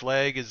PvP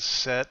flag is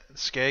set.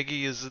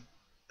 Skaggy is.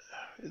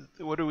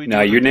 What do we do?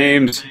 No, your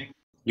name's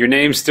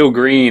still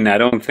green. I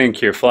don't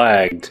think you're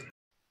flagged.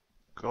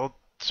 Well,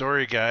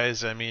 sorry,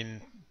 guys. I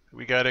mean,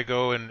 we gotta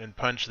go and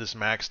punch this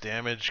Max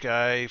Damage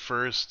guy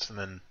first, and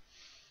then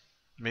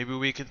maybe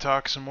we can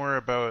talk some more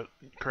about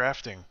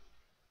crafting.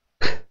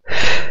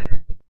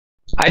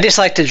 I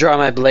dislike to draw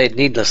my blade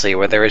needlessly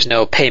where there is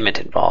no payment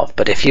involved,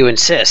 but if you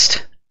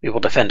insist, we will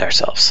defend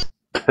ourselves.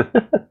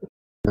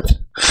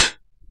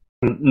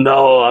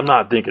 No, I'm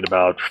not thinking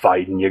about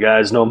fighting you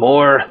guys no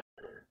more.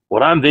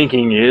 What I'm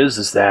thinking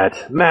is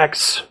that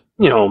Max,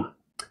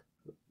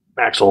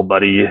 Max, old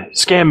buddy,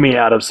 scammed me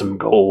out of some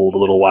gold a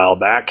little while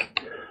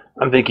back.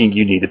 I'm thinking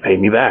you need to pay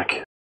me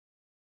back.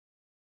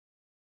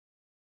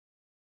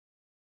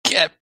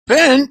 Get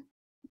bent!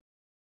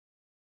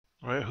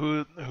 Right,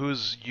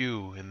 who's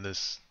you in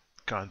this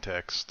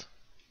context?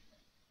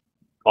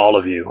 All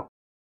of you.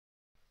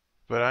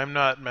 But I'm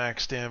not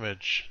Max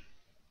Damage.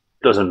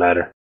 Doesn't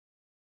matter.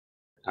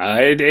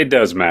 It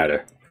does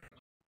matter.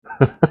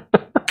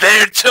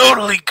 They're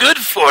totally good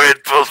for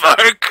it,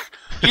 Bulwark.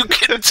 You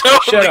can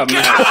totally Shut up,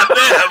 get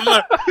Max.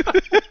 on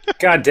them.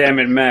 God damn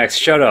it, Max,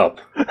 shut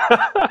up.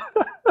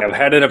 I've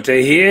had it up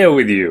to here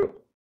with you.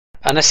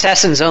 An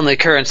assassin's only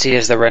currency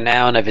is the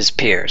renown of his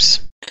peers.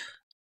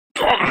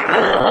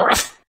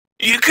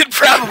 You could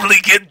probably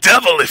get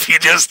double if you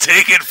just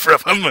take it from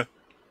him.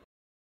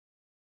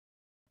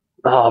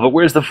 Oh, but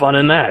where's the fun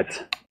in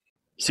that?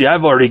 See,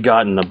 I've already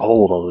gotten a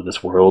hold over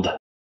this world.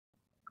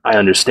 I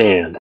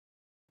understand.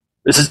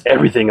 This is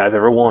everything I've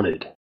ever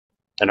wanted.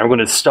 And I'm going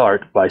to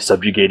start by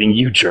subjugating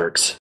you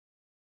jerks.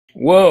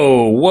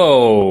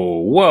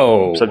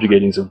 Whoa.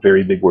 Subjugating is a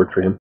very big word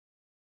for him.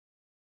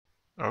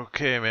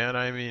 Okay, man.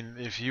 I mean,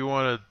 if you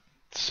want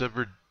to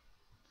submarinas,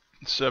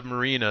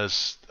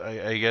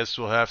 I guess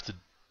we'll have to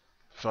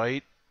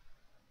fight.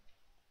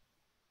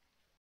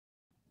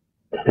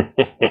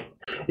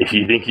 If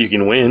you think you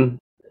can win,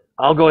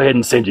 I'll go ahead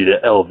and send you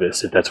to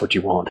Elvis if that's what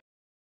you want.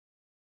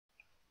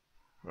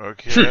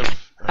 Okay.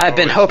 I've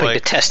been always hoping to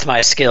liked- test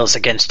my skills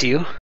against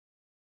you.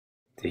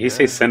 Did he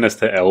say send us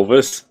to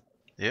Elvis?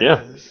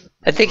 Yeah.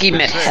 I think he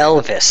meant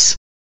Elvis.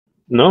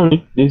 No,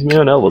 he's me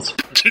on Elvis.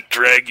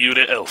 Drag you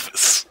to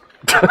Elvis.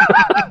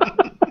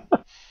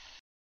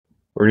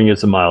 We're gonna get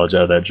some mileage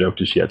out of that joke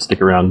just yet.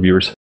 Stick around,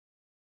 viewers.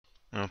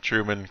 Well,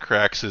 Truman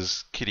cracks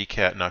his kitty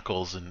cat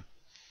knuckles and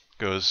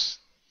goes,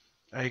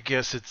 I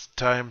guess it's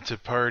time to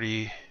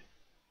party.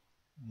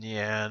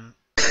 Nyan.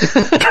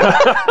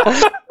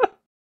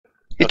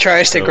 He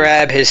tries to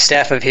grab his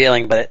staff of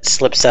healing, but it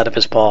slips out of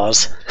his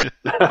paws.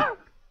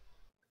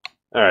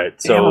 Alright, Damn,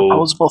 so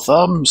opposable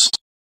thumbs.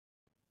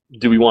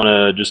 do we want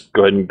to just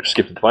go ahead and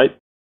skip to the fight?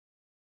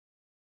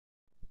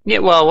 Yeah,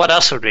 well, what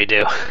else would we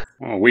do?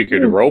 Well, we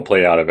could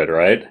roleplay out of it,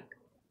 right?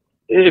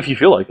 If you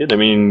feel like it. I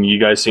mean, you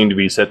guys seem to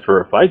be set for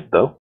a fight,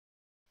 though.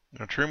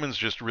 No, Truman's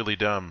just really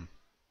dumb.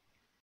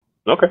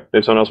 Okay,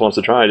 if someone else wants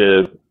to try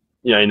to...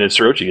 Yeah, and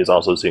Sorochi is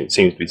also seems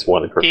to be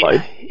wanting for a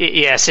fight.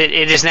 Yes, it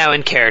is now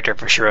in character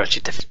for Shirochi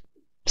to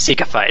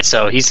seek a fight,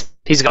 so he's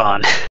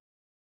gone.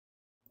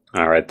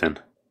 All right, then.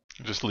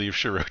 Just leave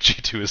Shirochi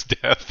to his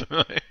death.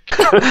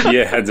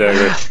 Yeah,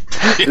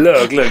 exactly.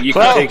 Look, you can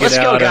Well, take it let's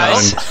go, out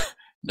guys. on... You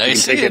can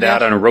Nice. take it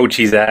out on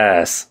Rochi's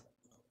ass.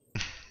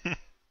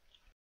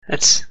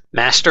 That's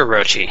Master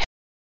Rochi.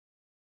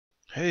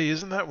 Hey,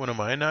 isn't that one of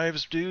my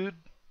knives, dude?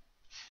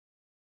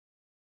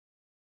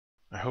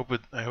 I hope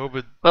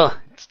Well,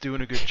 it's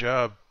doing a good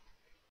job.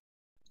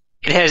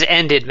 it has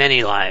ended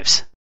many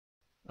lives.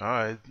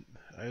 I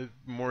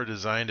more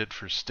designed it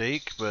for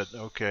steak, but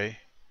okay.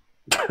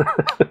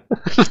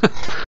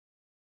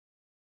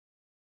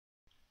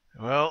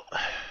 Well,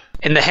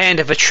 In the hand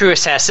of a true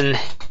assassin,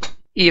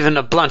 even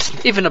a blunt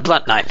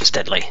knife is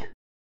deadly.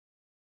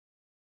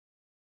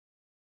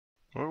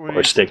 what were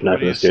Or steak knife what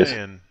are in you this case.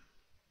 saying?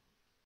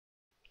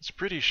 It's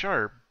pretty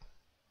sharp.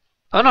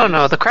 Oh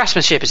no, the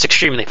craftsmanship is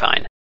extremely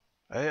fine.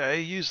 I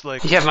used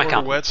like You have my 4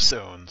 compliments.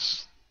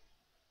 whetstones.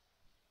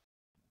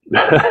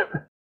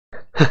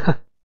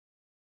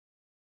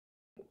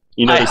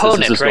 You I notice hone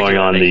this it is going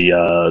on. regularly.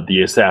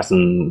 The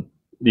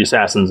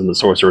assassins and the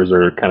sorcerers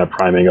are kind of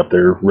priming up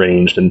their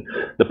range, and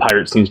the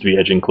pirate seems to be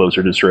edging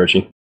closer to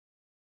Sorochi.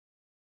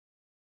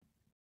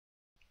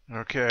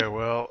 Okay,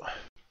 well,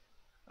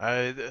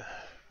 I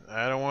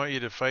don't want you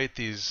to fight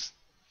these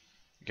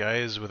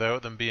guys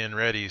without them being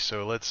ready,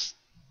 so let's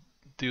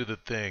do the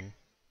thing.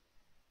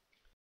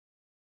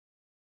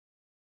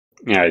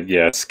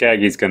 Yeah,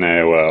 Skaggy's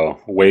gonna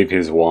wave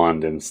his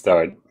wand and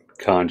start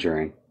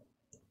conjuring.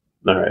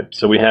 All right,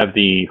 so we have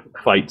the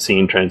fight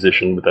scene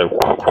transition with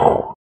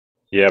a.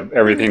 Yep,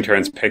 everything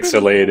turns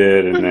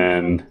pixelated and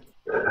then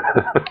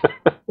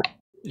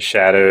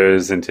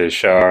shadows into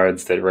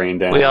shards that rain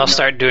down. We all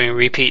start doing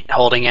repeat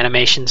holding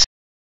animations.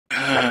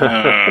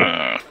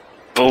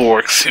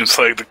 Bulwark seems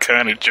like the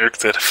kind of jerk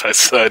that if I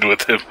side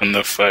with him in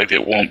the fight,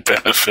 it won't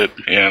benefit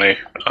me any.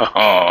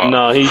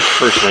 No, he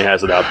personally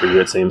has it out for you,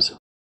 it seems.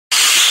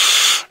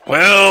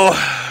 Well,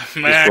 Just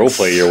Max,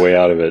 roleplay your way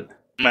out of it.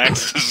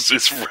 Max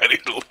is ready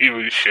to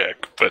leave his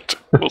shack, but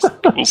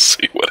we'll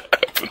see what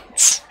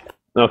happens.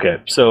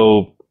 Okay,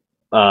 so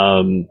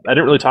I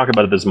didn't really talk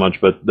about it this much,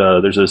 but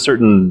there's a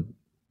certain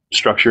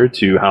structure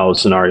to how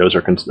scenarios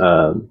are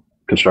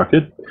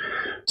constructed.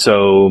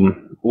 So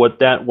what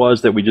that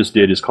was that we just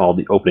did is called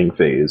the opening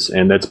phase,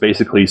 and that's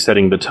basically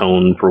setting the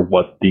tone for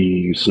what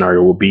the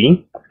scenario will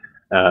be.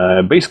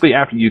 Basically,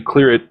 after you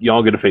clear it, you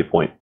all get a fate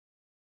point.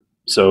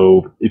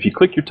 So if you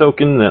click your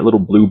token, that little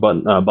blue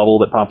button, bubble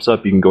that pops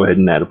up, you can go ahead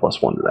and add a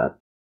 +1 to that.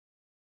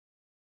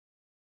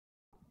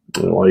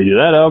 And while you do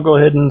that, I'll go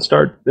ahead and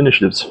start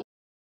initiatives.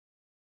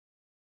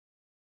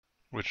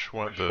 Which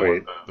one?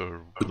 Wait.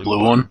 The The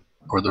blue one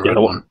or the Yeah, red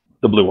the one?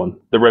 The blue one.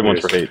 The red one's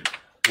for Yes. fate.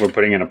 We're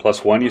putting in a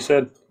 +1, you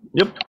said?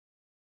 Yep.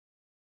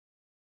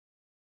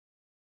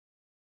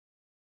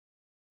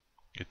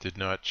 It did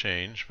not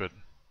change, but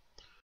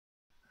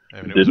I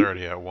mean, It it was didn't?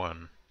 already at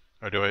 1.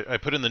 Or do I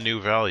put in the new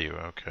value?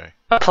 Okay,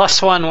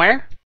 +1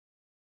 where?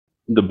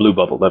 The blue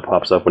bubble that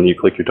pops up when you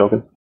click your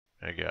token.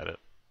 I got it.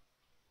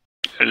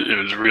 It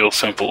was real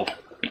simple.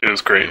 It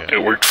was great. Yeah.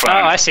 It worked Oh,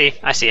 fine. I see,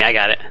 I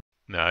got it.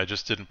 No, I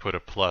just didn't put a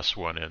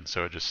 +1 in,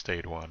 so it just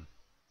stayed 1.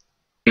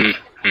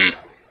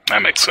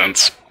 That makes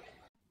sense.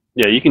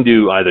 Yeah, you can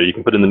do either. You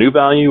can put in the new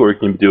value, or you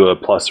can do a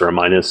plus or a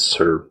minus,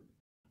 or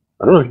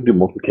I don't know if you can do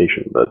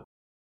multiplication, but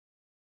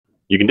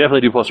you can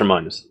definitely do plus or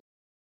minus.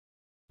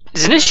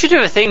 Is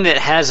initiative a thing that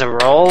has a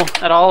roll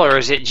at all, or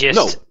is it just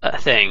No. a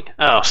thing?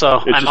 Oh, so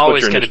It's I'm just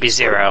always what your going to be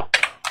initiatives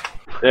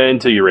 0.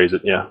 Until you raise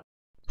it, yeah.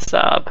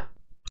 Sub.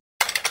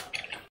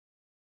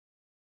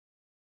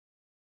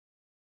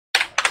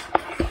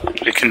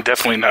 It can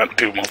definitely not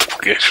do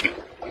multiplication.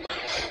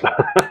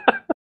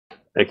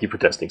 Thank you for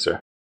testing, sir.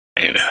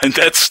 And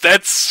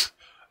that's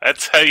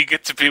how you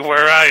get to be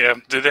where I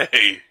am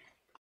today.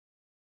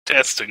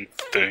 testing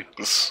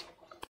things.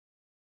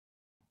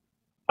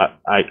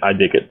 I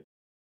dig it.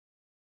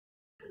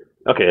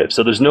 Okay,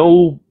 so there's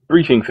no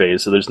briefing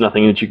phase, so there's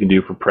nothing that you can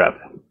do for prep.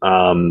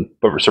 So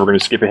we're going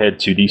to skip ahead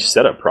to the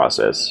setup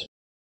process.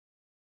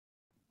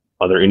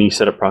 Are there any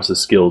setup process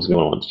skills you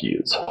want to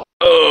use?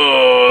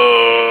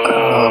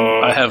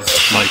 I have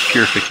my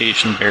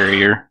purification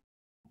barrier.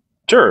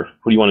 Sure.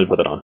 What do you want to put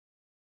that on?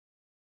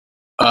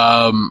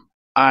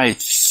 I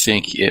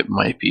think it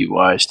might be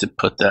wise to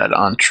put that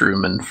on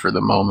Truman for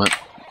the moment.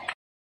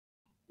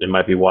 It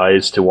might be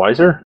wise to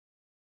wiser?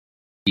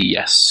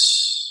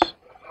 Yes.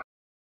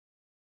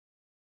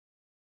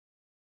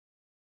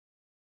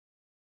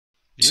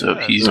 So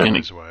Yeah, he's that gonna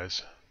is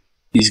wise.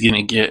 he's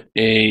gonna get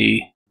a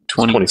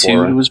 22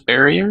 24, right?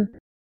 barrier.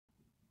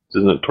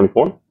 Isn't it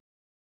 24?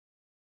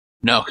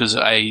 No, because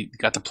I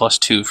got the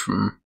 +2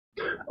 from.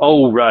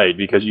 Oh, right,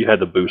 because you had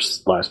the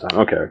boost last time.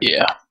 Okay.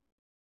 Yeah.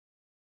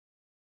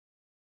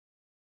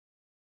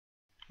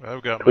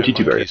 I've got my 22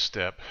 monkey barrier.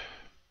 step,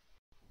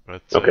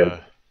 but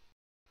Okay.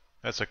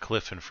 that's a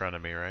cliff in front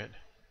of me, right?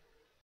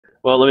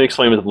 Well, let me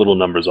explain what the little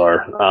numbers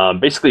are.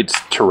 Basically, it's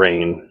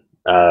terrain,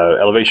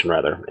 elevation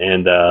rather.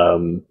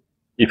 And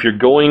if you're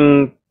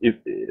going,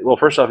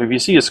 first off, if you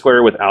see a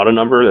square without a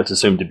number, that's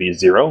assumed to be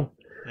 0.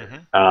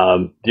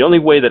 Mm-hmm. The only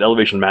way that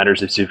elevation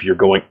matters is if you're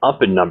going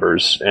up in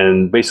numbers.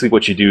 And basically,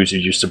 what you do is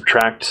you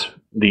subtract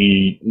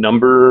the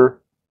number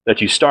that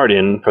you start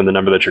in from the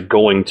number that you're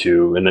going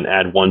to, and then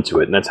add 1 to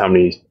it. And that's how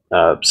many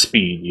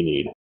speed you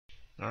need.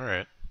 All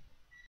right.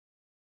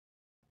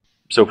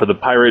 So for the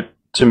pirate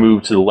to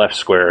move to the left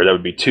square, that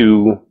would be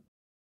 2,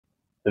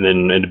 and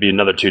then it'd be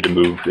another 2 to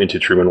move into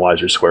Truman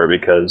Weiser's square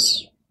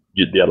because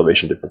the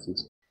elevation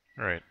differences.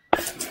 All right.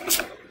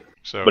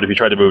 So, But if you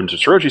try to move into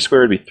Sorochi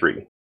Square, it'd be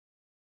 3.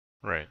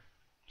 right.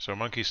 So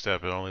monkey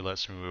step, it only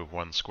lets me move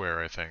 1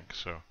 square, I think.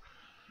 So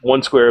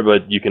 1 square,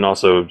 but you can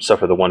also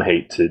suffer the 1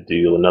 hate to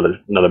do another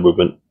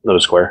movement, another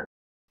square.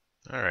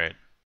 all right.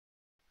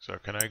 So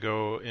can I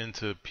go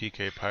into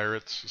PK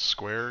Pirates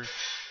Square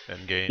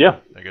and gain? Yeah.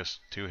 I guess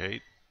 2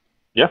 hate.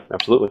 Yeah,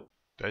 absolutely.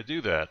 I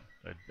do that.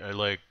 I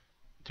like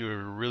do a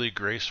really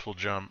graceful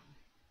jump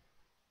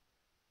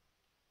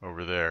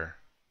over there.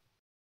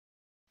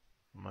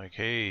 I'm like,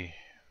 hey,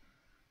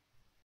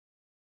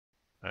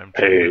 I'm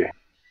Truman. Hey,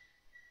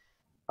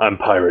 I'm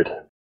pirate.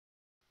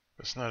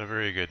 That's not a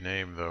very good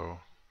name, though.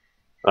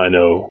 I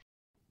know.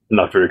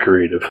 Not very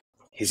creative.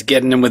 He's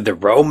getting him with the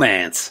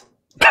romance.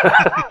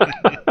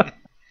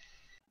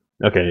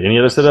 Okay, any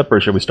other setup, or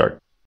should we start?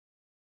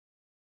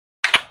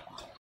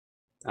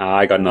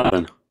 I got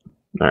nothing.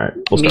 All right,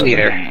 we'll Me start.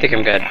 neither. I think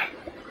I'm good.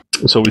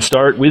 So we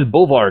start with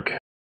Bulwark.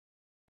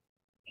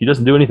 He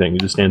doesn't do anything. He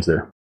just stands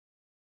there.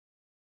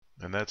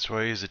 And that's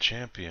why he's a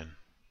champion.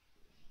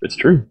 It's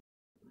true.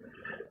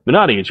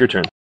 Minotti, it's your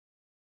turn.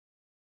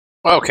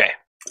 Okay.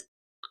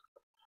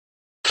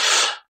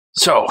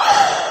 So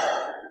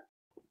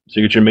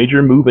you get your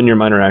major move and your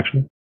minor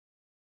action.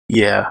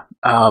 yeah,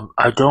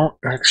 I don't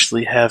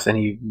actually have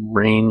any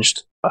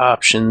ranged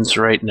options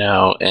right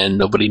now, and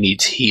nobody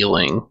needs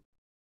healing.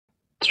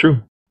 It's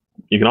true.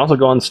 You can also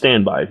go on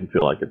standby if you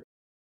feel like it,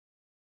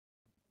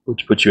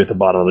 which puts you at the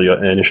bottom of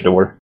the initiative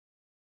order.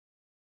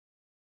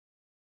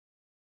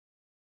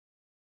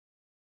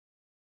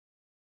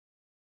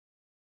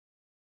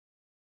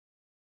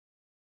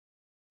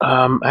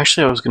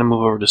 Actually, I was going to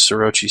move over to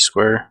Sorochi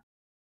Square.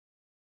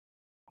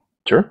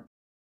 Sure.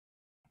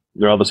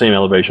 They're all the same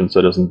elevation, so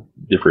it doesn't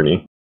differ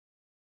any.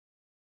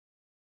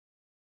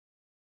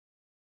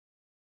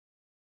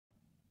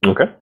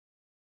 Okay.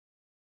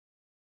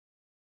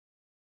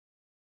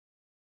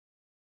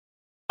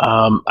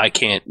 I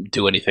can't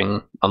do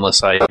anything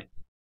unless I,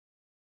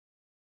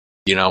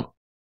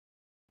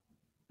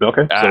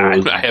 Okay.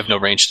 I have no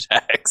ranged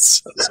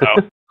attacks.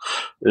 So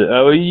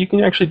you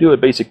can actually do a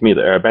basic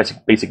melee, or a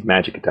basic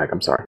magic attack.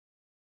 I'm sorry,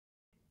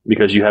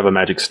 because you have a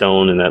magic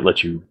stone, and that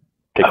lets you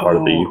take part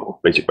of the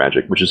basic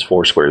magic, which is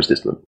 4 squares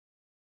distant.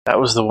 that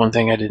was the one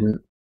thing I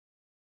didn't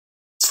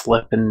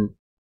flip and.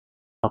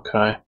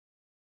 Okay.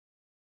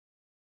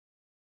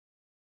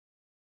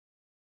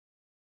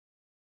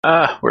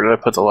 Where did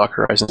I put the Lock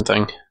Horizon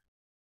thing?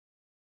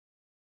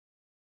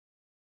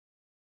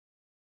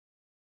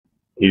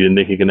 He didn't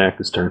think he can act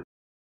this turn.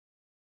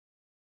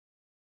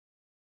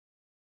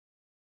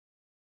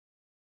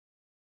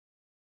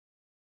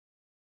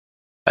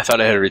 I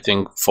thought I had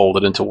everything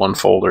folded into one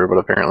folder, but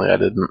apparently I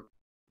didn't.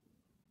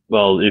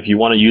 Well, if you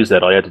want to use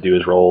that, all you have to do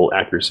is roll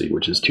accuracy,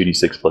 which is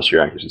 2d6 plus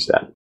your accuracy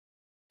stat.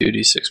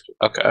 2d6.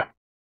 Okay.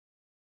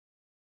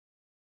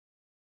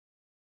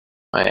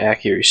 My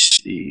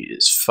accuracy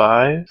is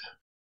 5.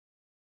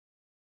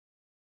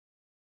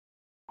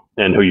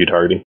 And who are you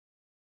targeting?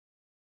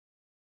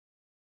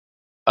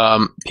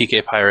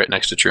 PK Pirate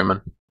next to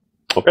Truman.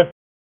 Okay.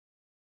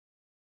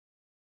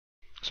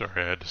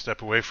 Sorry, I had to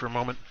step away for a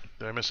moment.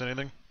 Did I miss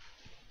anything?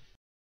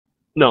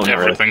 No, not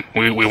really. Everything.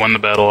 We won the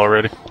battle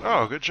already.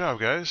 Oh, good job,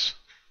 guys.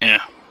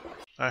 Yeah.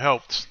 I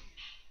helped.